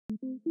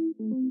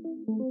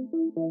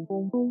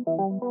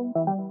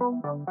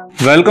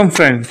Welcome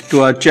friends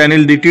to our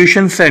channel The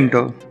Tuition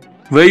Center,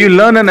 where you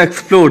learn and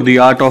explore the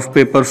art of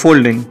paper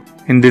folding.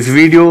 In this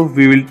video,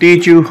 we will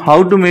teach you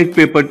how to make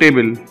paper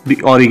table, the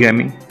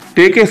origami.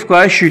 Take a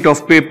square sheet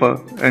of paper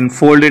and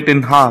fold it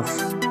in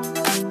half.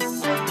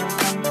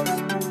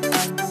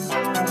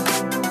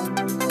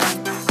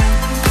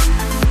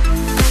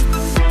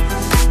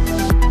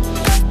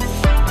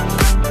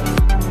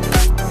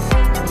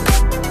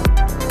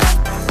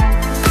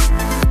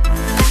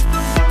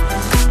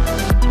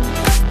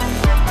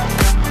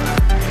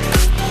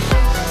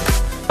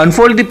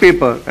 Unfold the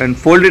paper and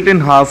fold it in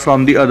half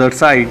from the other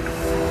side.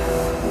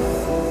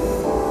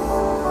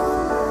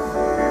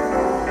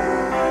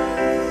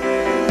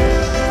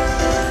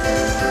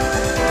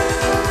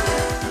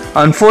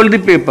 Unfold the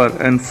paper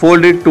and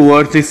fold it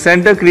towards the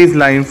center crease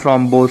line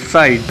from both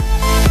sides.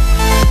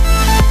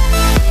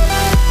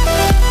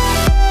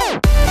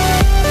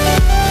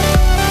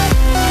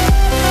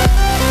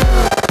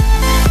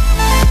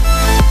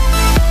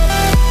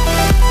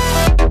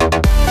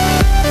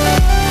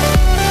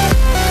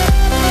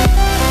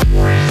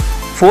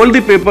 Fold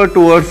the paper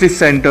towards the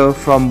center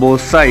from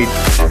both sides.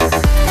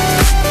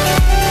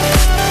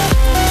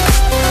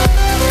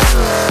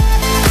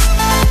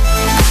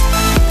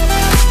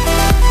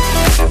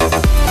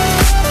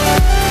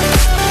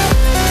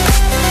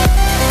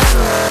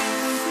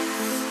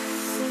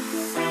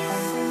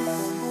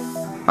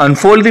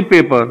 Unfold the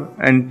paper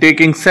and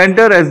taking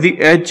center as the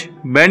edge,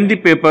 bend the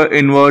paper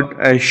inward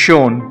as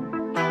shown.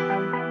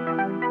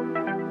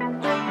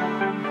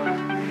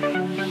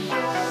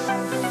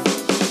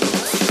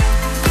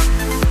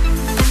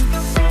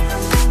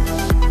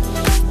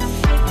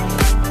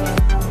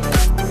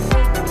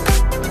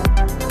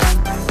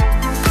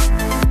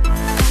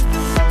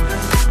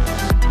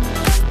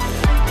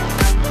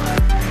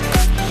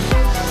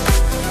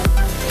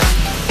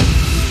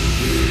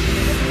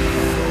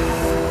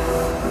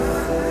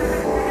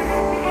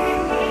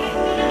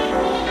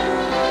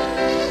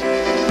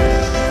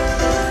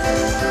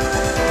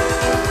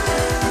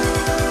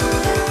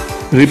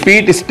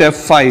 Repeat step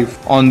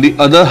 5 on the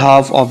other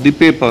half of the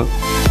paper.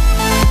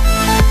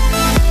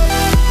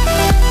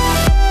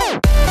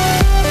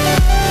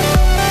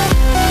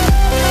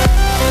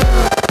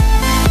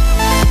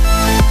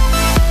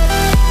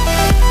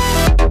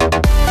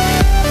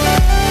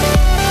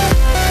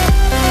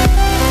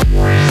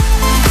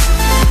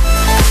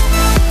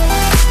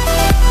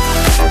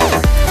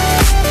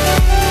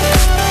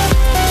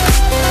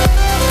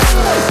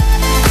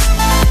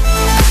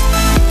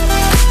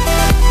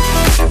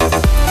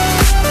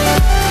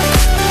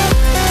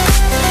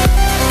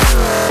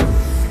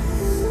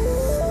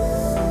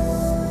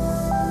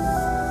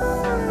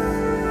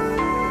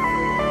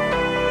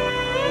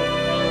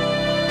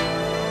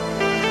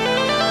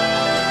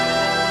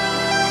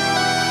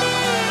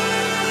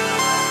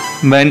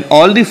 Bend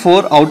all the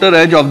 4 outer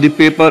edge of the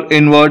paper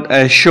inward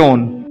as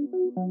shown.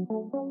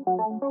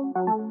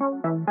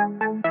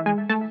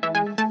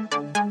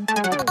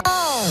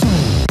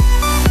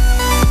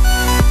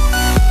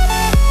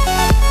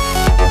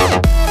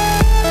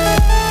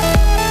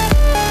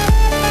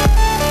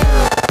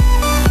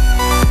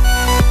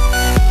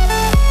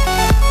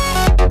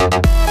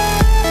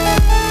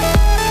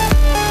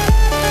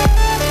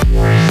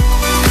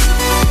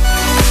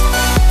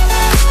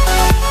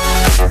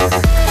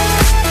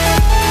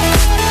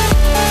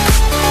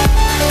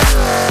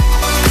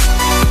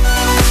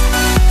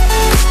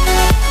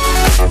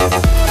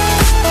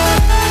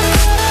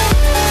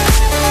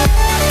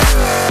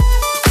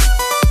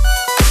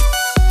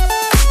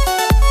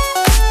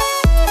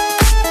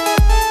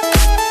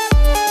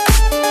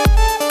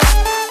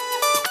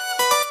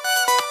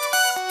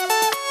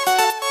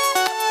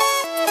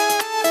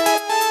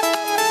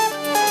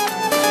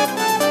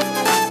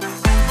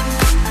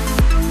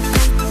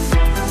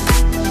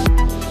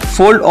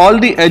 Fold all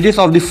the edges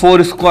of the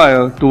 4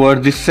 squares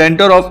towards the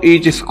center of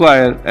each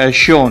square as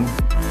shown.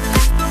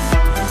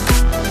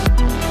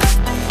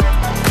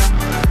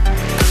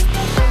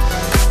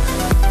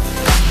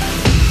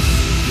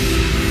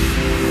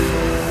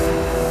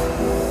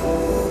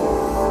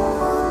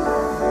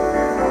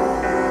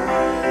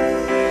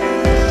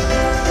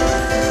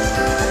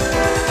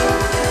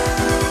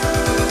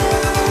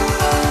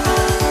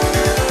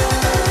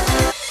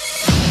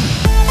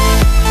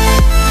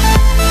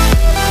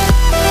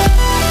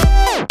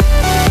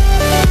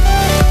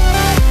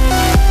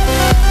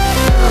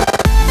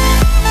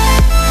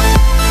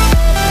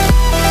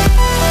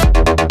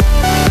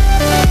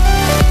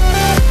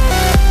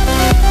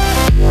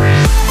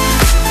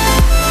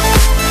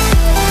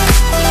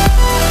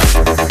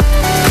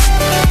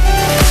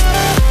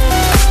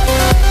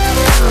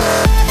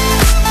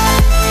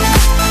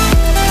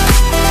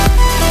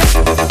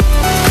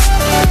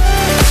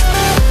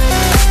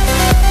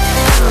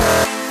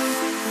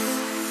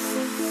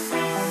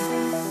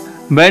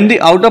 Bend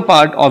the outer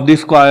part of the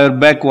square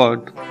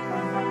backward.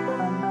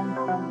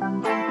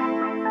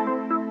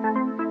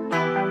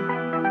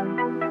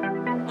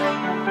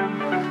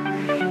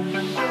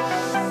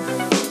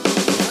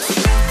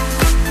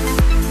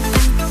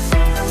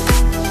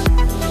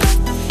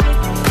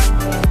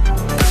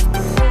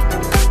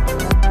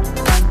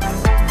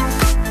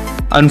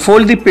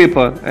 Unfold the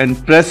paper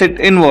and press it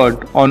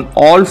inward on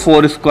all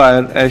 4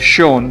 squares as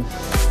shown.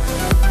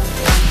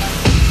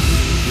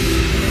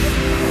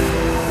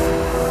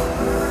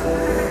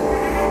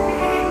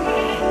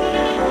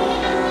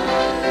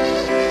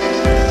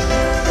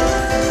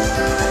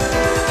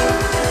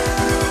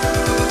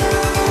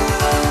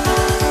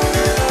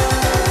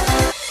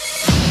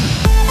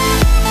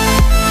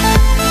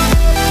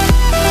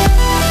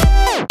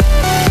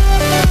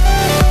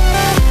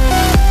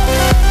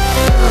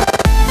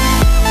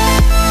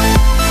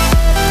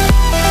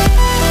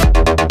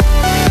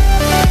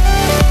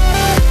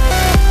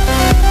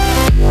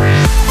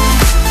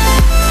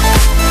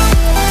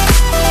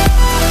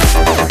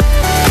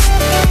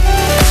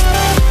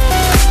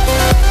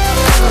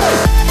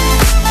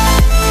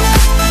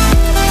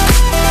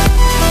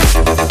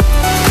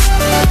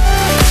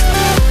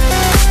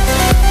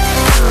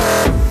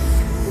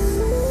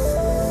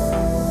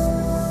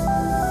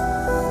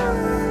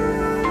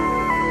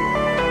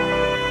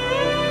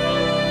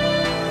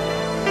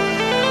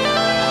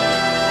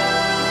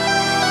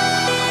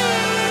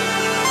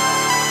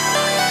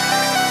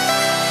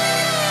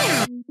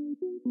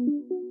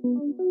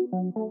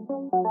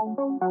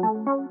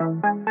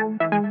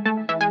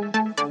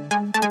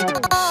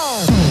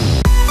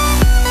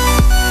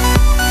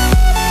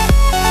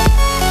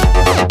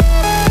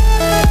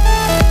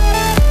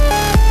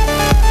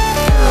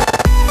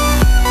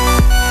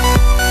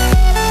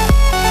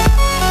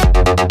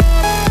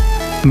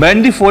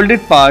 Bend the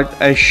folded part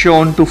as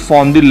shown to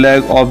form the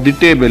leg of the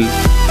table.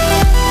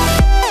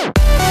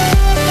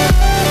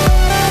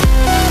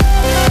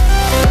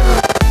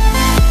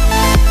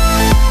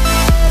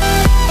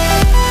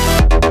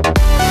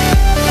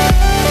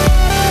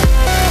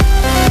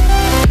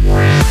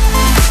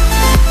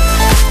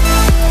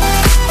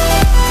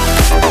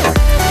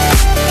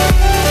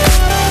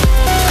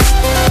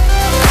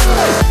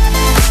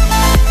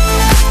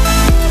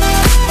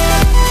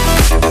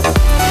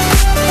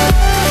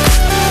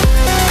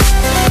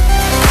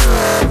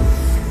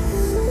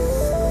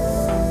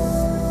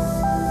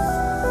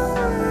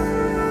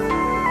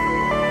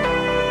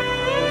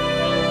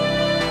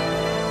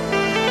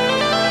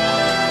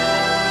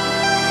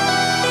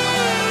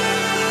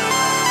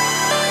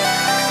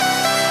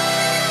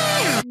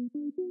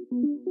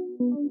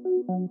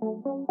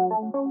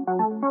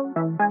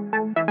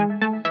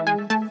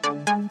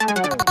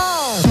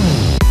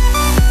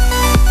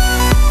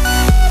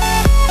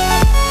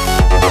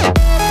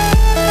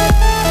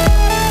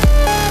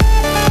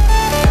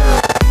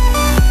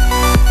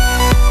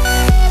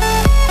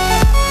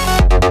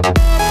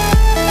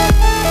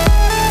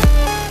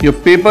 Your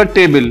paper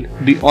table,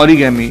 the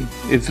origami,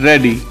 is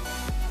ready.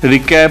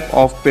 Recap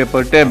of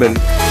paper table.